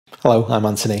Hello, I'm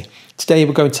Anthony. Today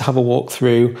we're going to have a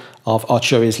walkthrough of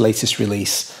Arturia's latest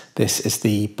release. This is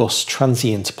the Bus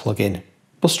Transient plugin.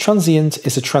 Bus Transient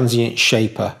is a transient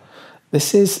shaper.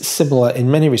 This is similar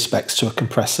in many respects to a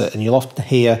compressor, and you'll often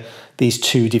hear these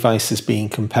two devices being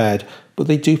compared, but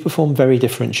they do perform very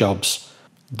different jobs.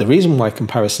 The reason why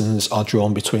comparisons are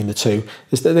drawn between the two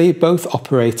is that they both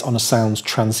operate on a sound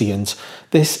transient.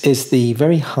 This is the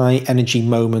very high energy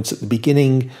moment at the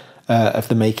beginning of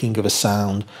the making of a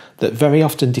sound that very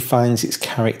often defines its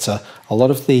character. A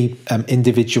lot of the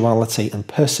individuality and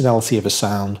personality of a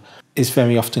sound is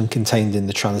very often contained in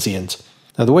the transient.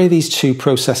 Now, the way these two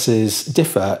processes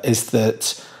differ is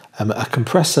that a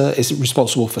compressor is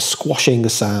responsible for squashing the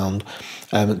sound,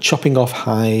 chopping off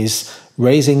highs,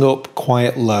 raising up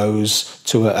quiet lows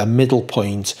to a middle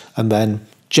point, and then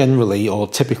generally or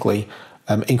typically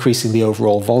increasing the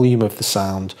overall volume of the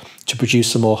sound to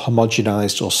produce a more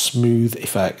homogenized or smooth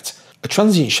effect. A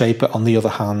transient shaper, on the other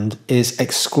hand, is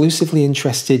exclusively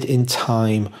interested in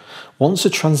time. Once a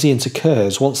transient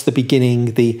occurs, once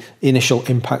the initial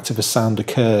impact of a sound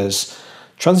occurs,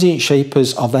 transient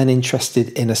shapers are then interested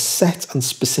in a set and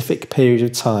specific period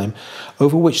of time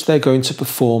over which they're going to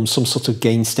perform some sort of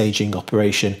gain staging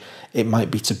operation. It might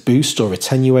be to boost or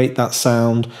attenuate that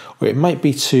sound, or it might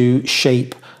be to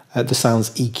shape the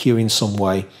sound's EQ in some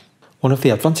way. One of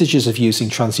the advantages of using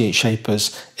transient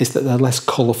shapers is that they're less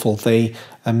colourful. They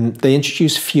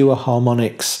introduce fewer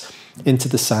harmonics into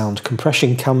the sound.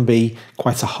 Compression can be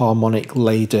quite a harmonic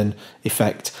laden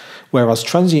effect, whereas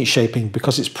transient shaping,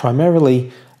 because it's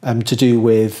primarily to do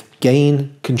with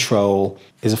gain control,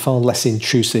 is a far less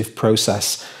intrusive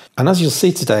process. And as you'll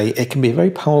see today, it can be a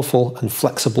very powerful and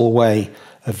flexible way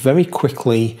of very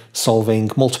quickly solving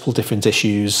multiple different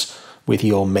issues with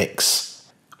your mix.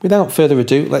 Without further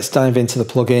ado, let's dive into the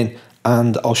plugin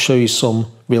and I'll show you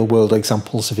some real-world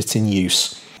examples of it in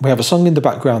use. We have a song in the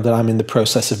background that I'm in the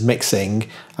process of mixing.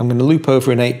 I'm going to loop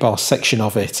over an 8-bar section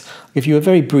of it. I'll give you a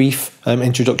very brief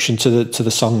introduction to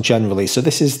the song generally. So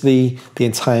this is the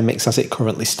entire mix as it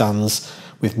currently stands,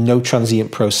 with no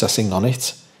transient processing on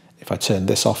it. If I turn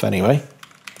this off anyway.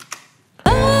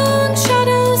 Long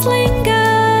shadows linger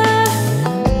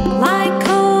like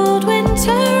cold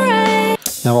winter rain.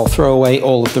 Now I'll throw away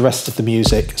all of the rest of the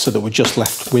music so that we're just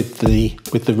left with the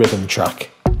rhythm track.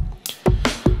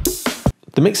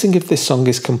 The mixing of this song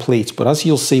is complete, but as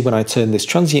you'll see when I turn this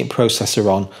transient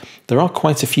processor on, there are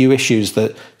quite a few issues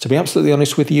that, to be absolutely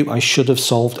honest with you, I should have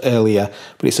solved earlier,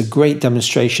 but it's a great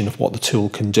demonstration of what the tool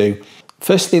can do.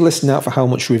 Firstly, listen out for how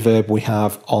much reverb we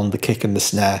have on the kick and the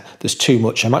snare. There's too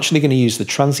much. I'm actually going to use the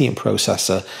transient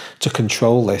processor to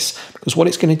control this, because what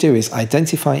it's going to do is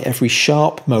identify every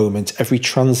sharp moment, every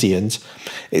transient.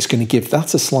 It's going to give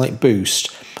that a slight boost,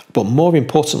 but more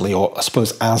importantly, or I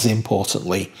suppose as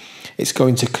importantly, it's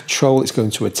going to control, it's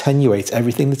going to attenuate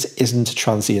everything that isn't a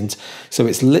transient. So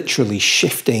it's literally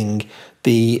shifting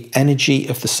the energy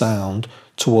of the sound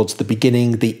towards the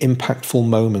beginning, the impactful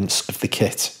moments of the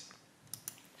kit.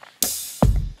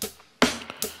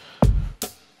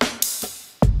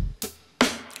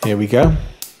 Here we go.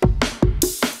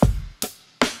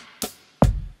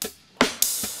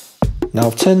 Now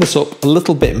I've turned this up a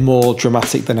little bit more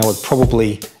dramatic than I would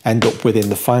probably end up with in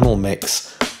the final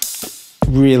mix,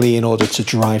 really in order to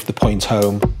drive the point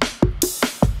home.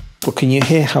 But can you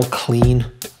hear how clean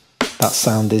that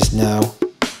sound is now?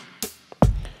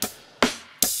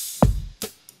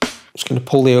 I'm just going to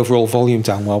pull the overall volume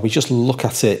down while we just look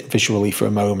at it visually for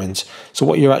a moment. So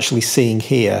what you're actually seeing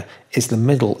here is the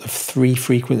middle of 3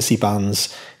 frequency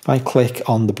bands. If I click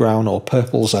on the brown or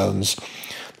purple zones,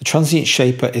 the transient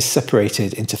shaper is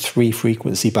separated into 3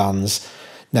 frequency bands.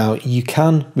 Now you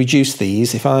can reduce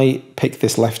these. If I pick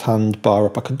this left hand bar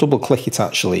up, I can double click it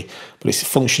actually, but it's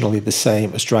functionally the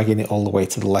same as dragging it all the way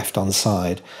to the left hand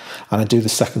side. And I do the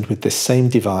second with this same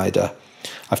divider.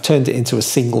 I've turned it into a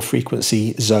single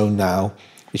frequency zone now,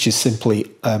 which is simply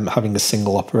having a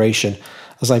single operation.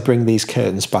 As I bring these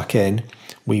curtains back in,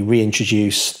 we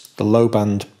reintroduce the low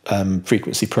band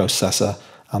frequency processor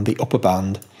and the upper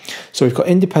band. So we've got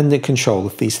independent control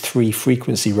of these 3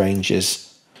 frequency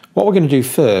ranges. What we're going to do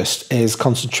first is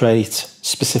concentrate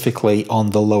specifically on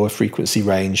the lower frequency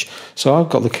range. So I've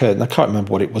got the curtain, I can't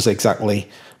remember what it was exactly,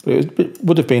 but it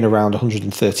would have been around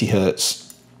 130 Hertz.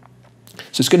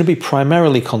 So it's going to be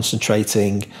primarily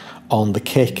concentrating on the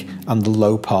kick and the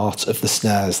low part of the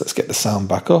snares. Let's get the sound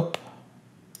back up.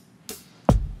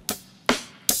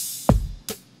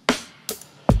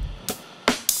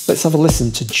 Let's have a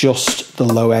listen to just the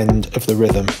low end of the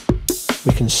rhythm.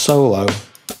 We can solo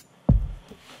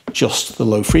just the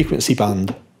low frequency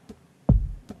band.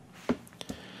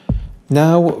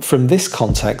 Now, from this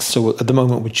context, so at the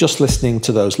moment we're just listening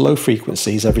to those low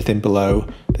frequencies, everything below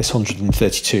this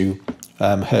 132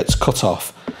 hertz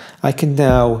cutoff, I can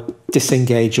now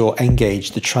disengage or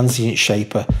engage the transient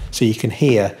shaper, so you can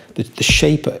hear the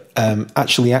shaper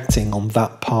actually acting on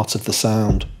that part of the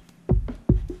sound.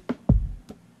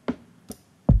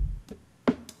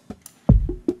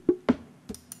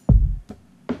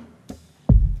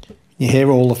 You hear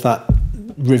all of that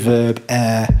reverb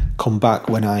air come back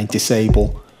when I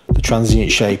disable the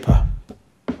transient shaper.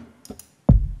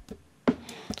 And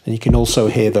you can also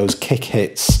hear those kick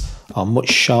hits are much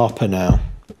sharper now.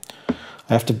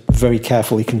 I have to very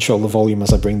carefully control the volume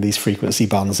as I bring these frequency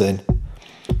bands in.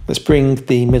 Let's bring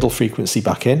the middle frequency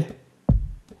back in.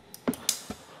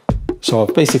 So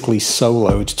I've basically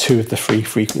soloed two of the three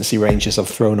frequency ranges. I've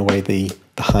thrown away the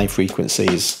high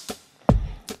frequencies.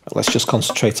 Let's just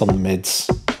concentrate on the mids.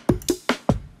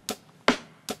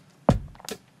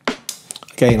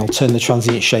 Again, I'll turn the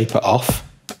transient shaper off.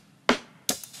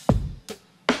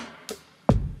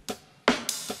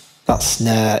 That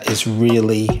snare is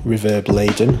really reverb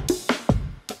laden.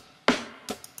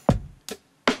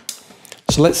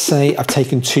 So let's say I've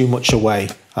taken too much away.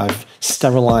 I've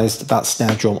sterilized that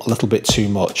snare drum a little bit too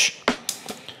much.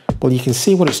 Well, you can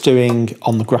see what it's doing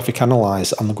on the graphic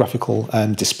analyzer, on the graphical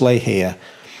display here.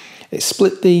 It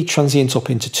split the transient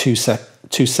up into two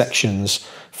sections.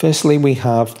 Firstly, we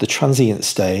have the transient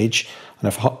stage, and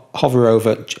if I hover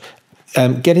over,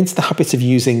 get into the habit of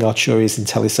using Arturia's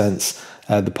IntelliSense,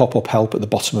 the pop-up help at the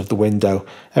bottom of the window.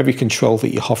 Every control that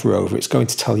you hover over, it's going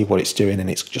to tell you what it's doing, and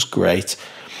it's just great.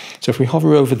 So if we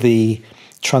hover over the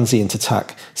transient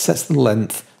attack, sets the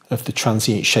length of the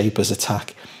transient shaper's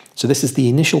attack. So this is the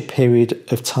initial period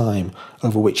of time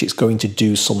over which it's going to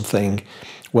do something.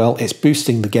 Well, it's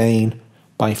boosting the gain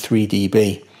by 3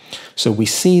 dB. So we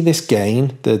see this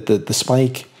gain, the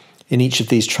spike in each of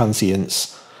these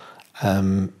transients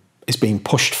is being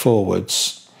pushed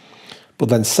forwards. But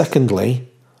then secondly,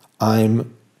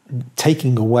 I'm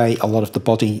taking away a lot of the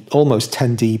body, almost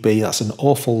 10 dB. That's an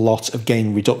awful lot of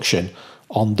gain reduction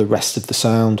on the rest of the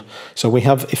sound. So we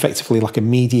have effectively like a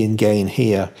median gain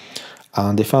here.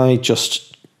 And if I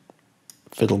just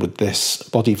fiddle with this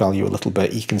body value a little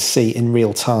bit, you can see in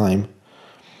real time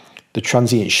the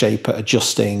transient shaper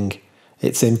adjusting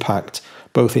its impact,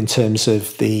 both in terms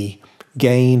of the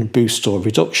gain, boost or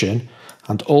reduction,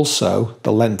 and also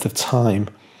the length of time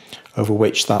over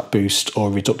which that boost or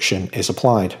reduction is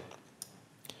applied.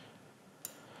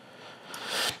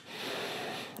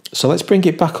 So let's bring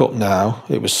it back up now.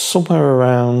 It was somewhere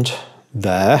around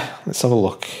there. Let's have a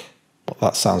look what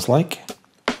that sounds like.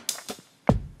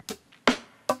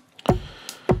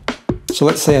 So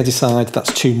let's say I decide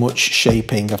that's too much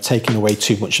shaping, I've taken away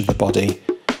too much of the body.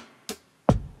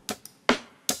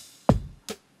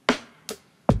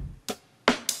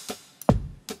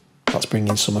 That's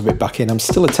bringing some of it back in. I'm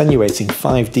still attenuating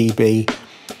 5 dB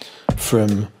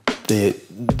from the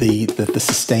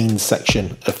sustained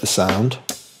section of the sound.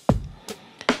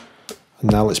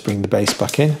 And now let's bring the bass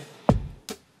back in.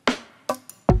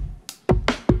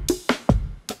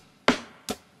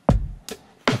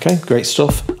 Okay, great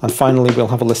stuff. And finally, we'll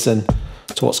have a listen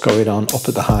to what's going on up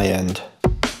at the high end.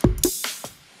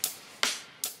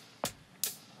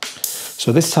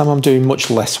 So this time I'm doing much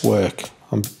less work.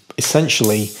 I'm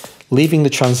essentially leaving the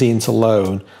transient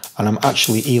alone, and I'm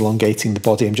actually elongating the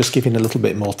body. I'm just giving a little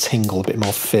bit more tingle, a bit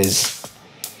more fizz.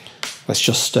 Let's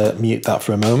just mute that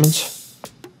for a moment.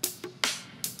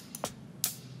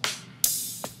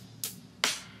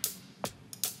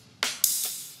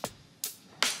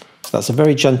 That's a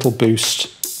very gentle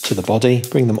boost to the body.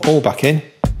 Bring them all back in.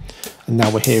 And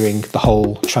now we're hearing the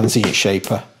whole transient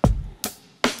shaper.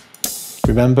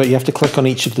 Remember, you have to click on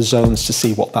each of the zones to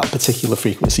see what that particular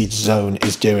frequency zone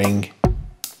is doing.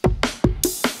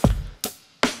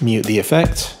 Mute the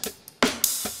effect.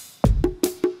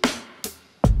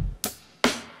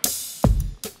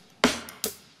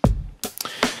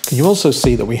 Can you also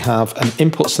see that we have an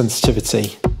input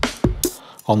sensitivity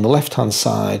on the left-hand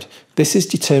side? This is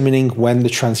determining when the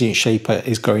transient shaper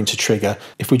is going to trigger.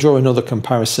 If we draw another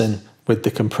comparison with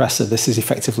the compressor, this is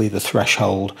effectively the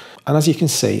threshold. And as you can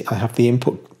see, I have the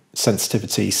input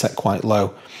sensitivity set quite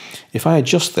low. If I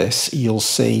adjust this, you'll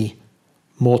see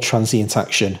more transient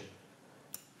action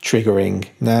triggering.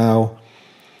 Now,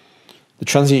 the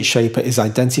transient shaper is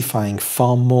identifying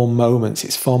far more moments.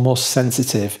 It's far more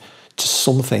sensitive to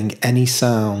something, any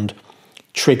sound,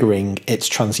 triggering its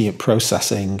transient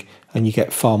processing, and you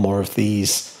get far more of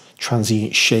these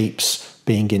transient shapes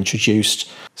being introduced.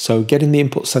 So getting the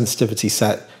input sensitivity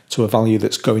set to a value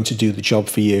that's going to do the job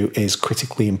for you is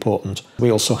critically important.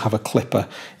 We also have a clipper.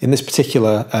 In this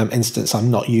particular instance, I'm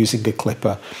not using a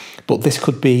clipper, but this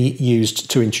could be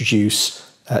used to introduce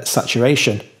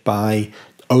saturation by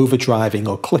overdriving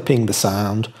or clipping the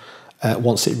sound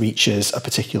once it reaches a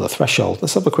particular threshold.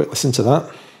 Let's have a quick listen to that.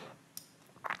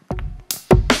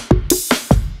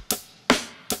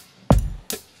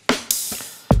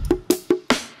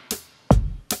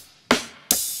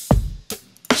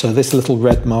 So this little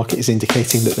red mark is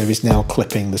indicating that there is now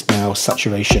clipping, there's now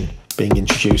saturation being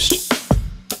introduced.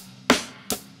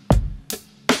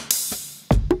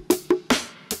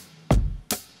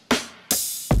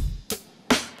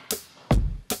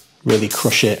 Really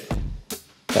crush it.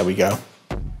 There we go.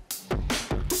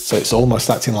 So it's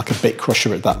almost acting like a bit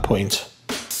crusher at that point.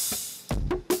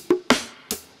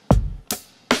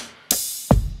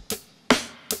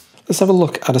 Let's have a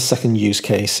look at a second use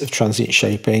case of transient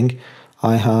shaping.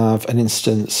 I have an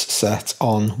instance set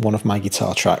on one of my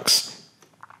guitar tracks.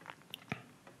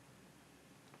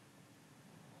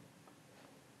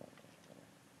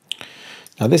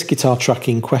 Now this guitar track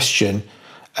in question,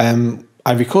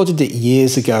 I recorded it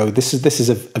years ago. This is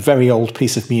a very old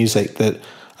piece of music that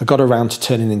I got around to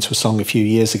turning into a song a few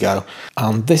years ago.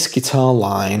 And this guitar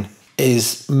line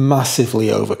is massively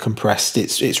overcompressed.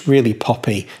 It's really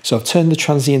poppy. So I've turned the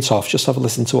transient off. Just have a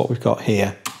listen to what we've got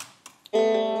here.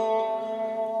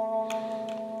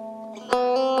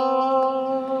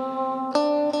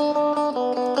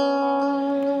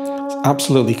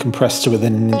 Absolutely compressed to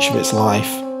within an inch of its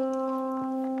life.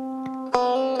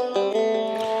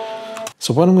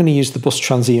 So what I'm going to use the bus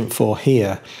transient for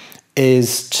here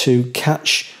is to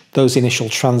catch those initial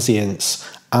transients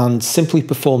and simply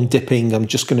perform dipping. I'm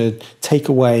just going to take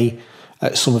away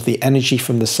some of the energy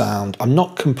from the sound. I'm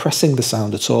not compressing the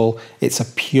sound at all. It's a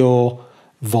pure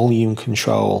volume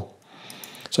control.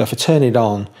 So if I turn it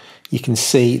on, you can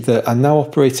see that I'm now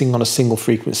operating on a single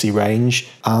frequency range,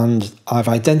 and I've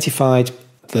identified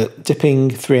that dipping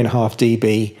 3.5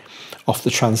 dB off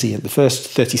the transient, the first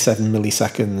 37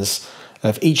 milliseconds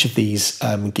of each of these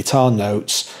guitar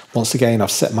notes. Once again,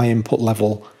 I've set my input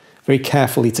level very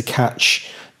carefully to catch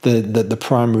the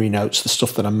primary notes, the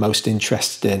stuff that I'm most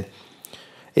interested in.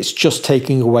 It's just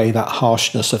taking away that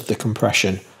harshness of the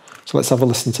compression. So let's have a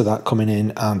listen to that coming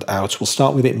in and out. We'll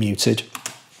start with it muted.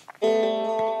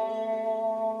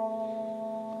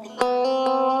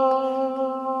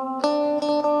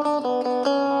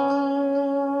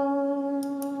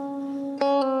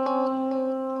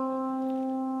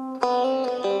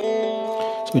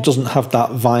 It doesn't have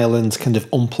that violent kind of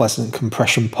unpleasant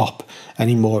compression pop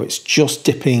anymore. It's just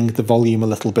dipping the volume a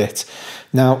little bit.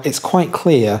 Now it's quite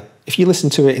clear if you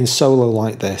listen to it in solo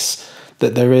like this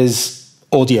that there is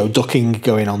audio ducking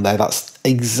going on there. That's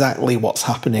exactly what's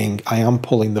happening. I am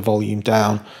pulling the volume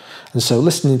down, and so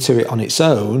listening to it on its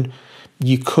own,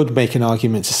 you could make an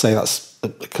argument to say that's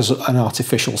because of an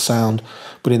artificial sound,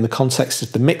 but in the context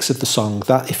of the mix of the song,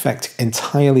 that effect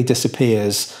entirely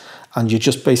disappears, and you're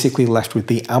just basically left with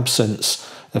the absence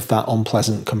of that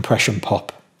unpleasant compression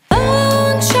pop.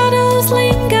 Long shadows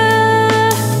linger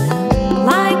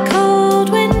like cold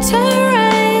winter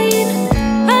rain,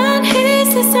 and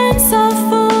here's the sense of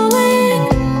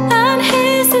falling, and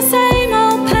here's the same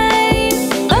old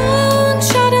pain. Long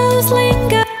shadows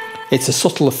linger. It's a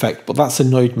subtle effect, but that's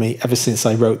annoyed me ever since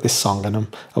I wrote this song, and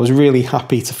I was really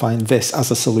happy to find this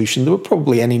as a solution. There were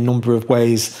probably any number of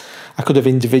ways I could have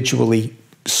individually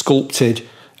sculpted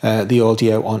the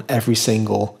audio on every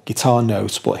single guitar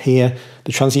note, but here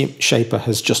the transient shaper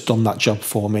has just done that job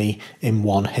for me in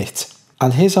one hit.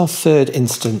 And here's our third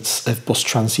instance of bus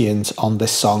transient on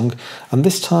this song, and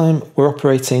this time we're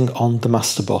operating on the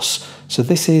master bus. So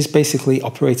this is basically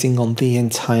operating on the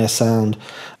entire sound.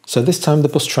 So this time the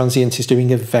bus transient is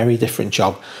doing a very different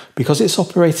job. Because it's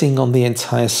operating on the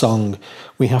entire song,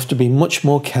 we have to be much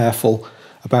more careful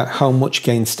about how much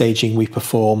gain staging we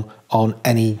perform on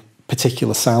any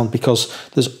particular sound, because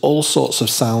there's all sorts of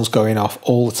sounds going off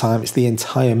all the time. It's the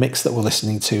entire mix that we're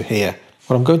listening to here.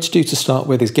 What I'm going to do to start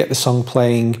with is get the song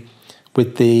playing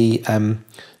with the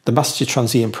master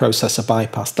transient processor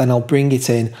bypass. Then I'll bring it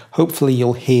in. Hopefully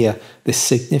you'll hear this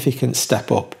significant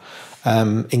step up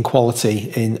in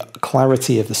quality, in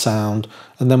clarity of the sound,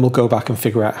 and then we'll go back and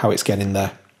figure out how it's getting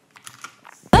there.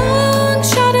 Long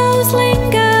shadows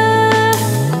linger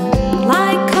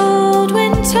like cold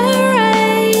winter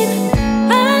rain,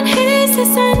 and here's the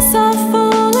sense of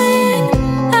falling,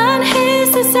 and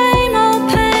here's the same old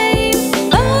pain.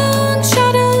 Long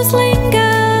shadows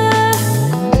linger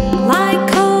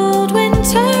like cold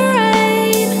winter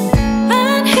rain,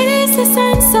 and here's the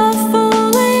sense of falling.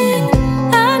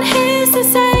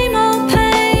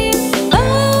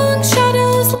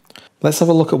 Let's have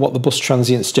a look at what the bus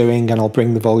transient's doing, and I'll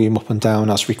bring the volume up and down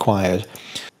as required.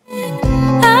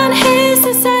 And here's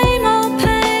the same old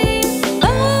pain.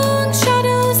 Long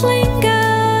shadows linger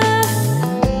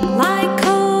like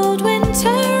cold winter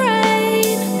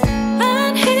rain.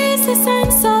 And here's the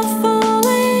sense of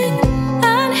falling.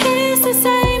 And here's the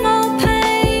same old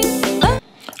pain.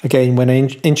 Again, when I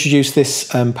introduce this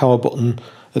power button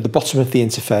at the bottom of the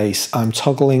interface, I'm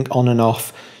toggling on and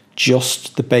off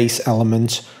just the bass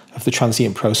element of the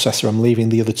transient processor. I'm leaving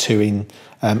the other two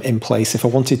in place. If I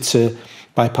wanted to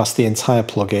bypass the entire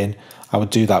plugin, I would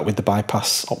do that with the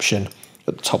bypass option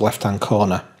at the top left-hand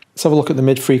corner. Let's have a look at the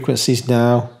mid frequencies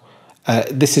now.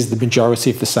 This is the majority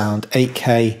of the sound.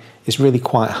 8K is really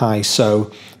quite high,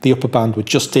 so the upper band we're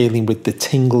just dealing with the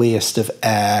tingliest of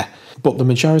air, but the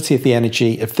majority of the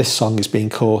energy of this song is being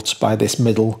caught by this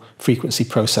middle frequency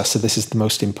processor. This is the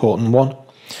most important one.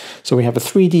 So we have a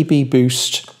 3 dB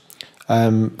boost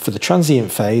for the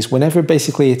transient phase whenever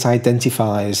basically it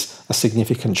identifies a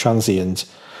significant transient,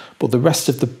 but the rest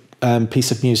of the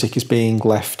piece of music is being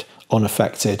left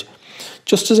unaffected.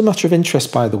 Just as a matter of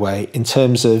interest, by the way, in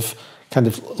terms of kind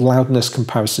of loudness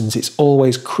comparisons, it's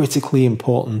always critically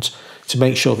important to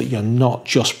make sure that you're not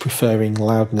just preferring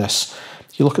loudness.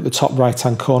 If you look at the top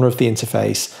right-hand corner of the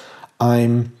interface,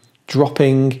 I'm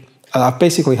dropping, I've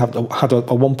basically had a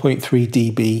 1.3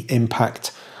 dB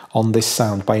impact on this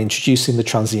sound by introducing the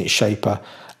transient shaper,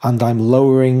 and I'm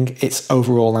lowering its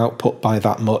overall output by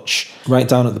that much. Right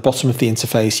down at the bottom of the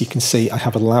interface, you can see I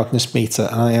have a loudness meter,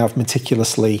 and I have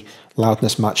meticulously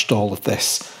loudness matched all of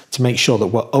this to make sure that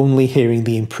we're only hearing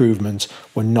the improvement.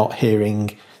 We're not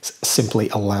hearing simply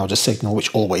a louder signal,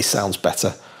 which always sounds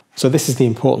better. So this is the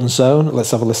important zone.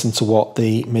 Let's have a listen to what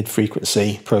the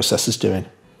mid-frequency processor's doing.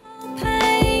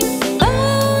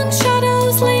 Long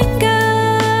shadows linger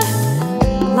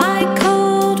like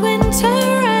cold winter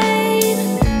rain.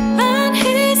 And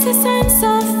here's the sense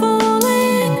of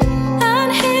falling.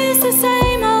 And here's the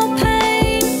same old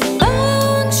pain.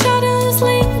 Long shadows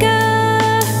linger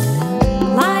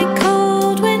like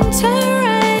cold winter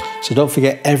rain. So don't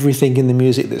forget everything in the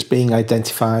music that's being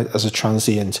identified as a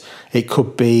transient. It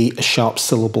could be a sharp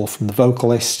syllable from the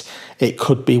vocalist. It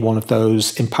could be one of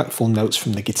those impactful notes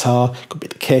from the guitar. It could be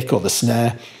the kick or the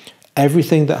snare.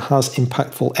 Everything that has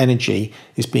impactful energy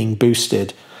is being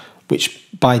boosted, which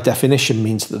by definition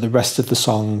means that the rest of the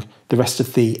song, the rest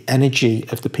of the energy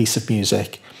of the piece of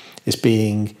music is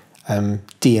being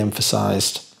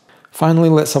de-emphasized. Finally,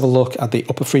 let's have a look at the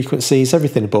upper frequencies,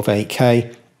 everything above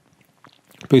 8K.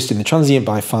 Boosting the transient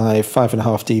by 5.5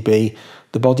 dB,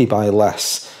 the body by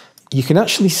less. You can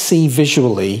actually see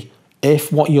visually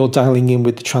if what you're dialing in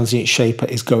with the transient shaper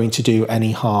is going to do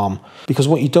any harm, because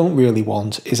what you don't really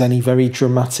want is any very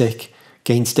dramatic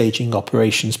gain staging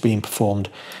operations being performed.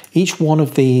 Each one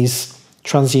of these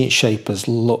transient shapers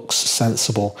looks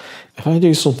sensible. If I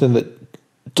do something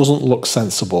that doesn't look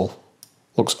sensible,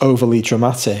 looks overly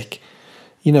dramatic,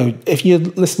 you know, if you're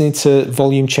listening to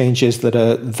volume changes that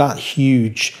are that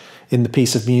huge in the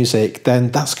piece of music,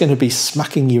 then that's going to be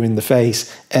smacking you in the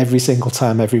face every single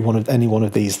time any one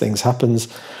of these things happens.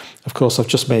 Of course, I've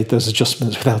just made those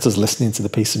adjustments without us listening to the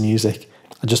piece of music.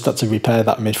 I just had to repair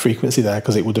that mid-frequency there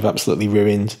because it would have absolutely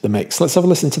ruined the mix. Let's have a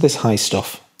listen to this high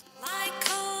stuff. Like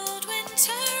cold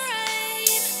winter rain.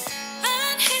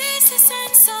 And here's the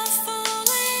sense of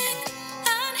falling.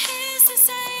 And here's the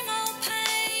same old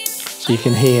pain. So you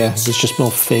can hear there's just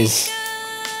more fizz.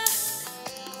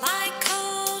 Like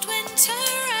cold winter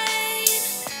rain.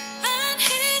 And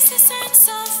here's the sense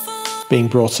of falling. Being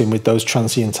brought in with those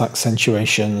transient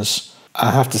accentuations. I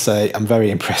have to say I'm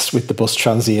very impressed with the bus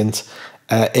transient.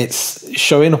 It's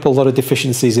showing up a lot of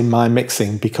deficiencies in my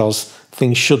mixing because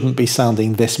things shouldn't be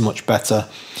sounding this much better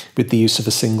with the use of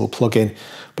a single plugin,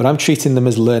 but I'm treating them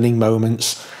as learning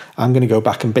moments. I'm going to go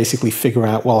back and basically figure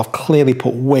out, well, I've clearly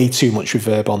put way too much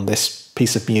reverb on this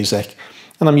piece of music,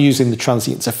 and I'm using the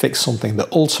transient to fix something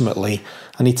that ultimately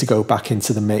I need to go back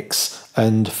into the mix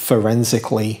and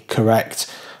forensically correct.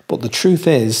 But the truth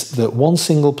is that one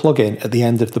single plugin at the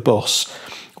end of the bus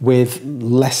with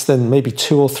less than maybe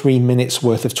 2 or 3 minutes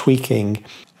worth of tweaking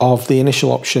of the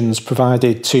initial options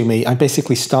provided to me, I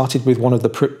basically started with one of the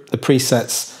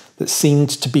presets that seemed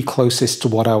to be closest to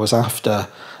what I was after,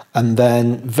 and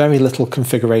then very little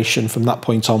configuration from that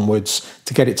point onwards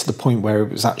to get it to the point where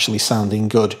it was actually sounding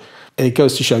good. It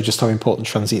goes to show just how important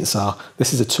transients are.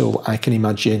 This is a tool I can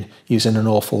imagine using an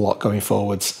awful lot going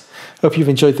forwards. Hope you've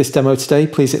enjoyed this demo today.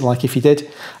 Please hit like if you did.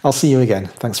 I'll see you again.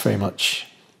 Thanks very much.